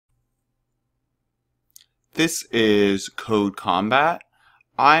This is Code Combat.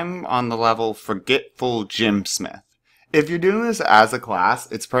 I'm on the level Forgetful Gemsmith. If you're doing this as a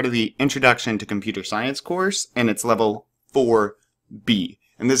class, it's part of the Introduction to Computer Science course, and it's level 4B.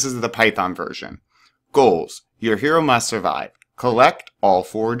 And this is the Python version. Goals. Your hero must survive. Collect all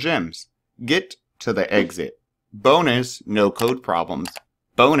 4 gems. Get to the exit. Bonus, no code problems.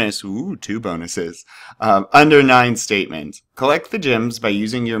 Bonus, 2 bonuses. Under 9 statements. Collect the gems by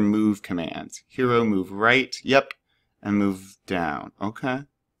using your move commands. Hero move right, yep, and move down. Okay,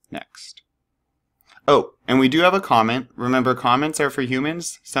 next. Oh, and we do have a comment. Remember, comments are for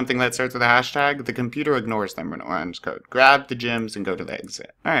humans. Something that starts with a hashtag. The computer ignores them when it runs code. Grab the gems and go to the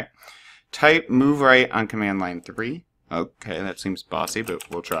exit. All right. Type move right on command line 3. Okay, that seems bossy, but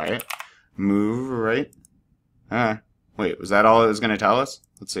we'll try it. Move right. Wait, was that all it was going to tell us?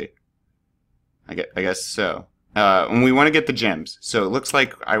 Let's see. I guess so. And we want to get the gems. So it looks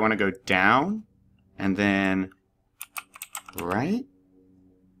like I want to go down and then right.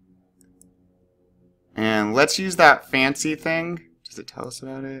 And let's use that fancy thing. Does it tell us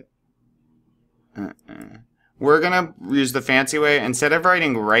about it? We're going to use the fancy way. Instead of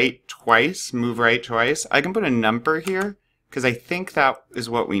writing right twice, move right twice, I can put a number here because I think that is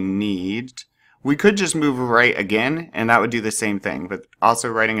what we need. We could just move right again, and that would do the same thing, but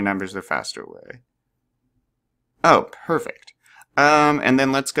also writing a number is the faster way. Oh, perfect. And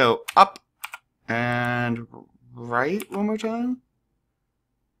then let's go up and right one more time.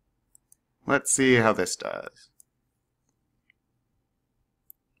 Let's see how this does.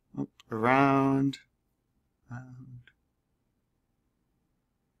 Up, around.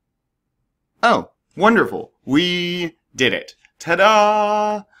 Oh, wonderful. We did it.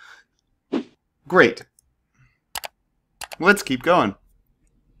 Ta-da! Great. Let's keep going.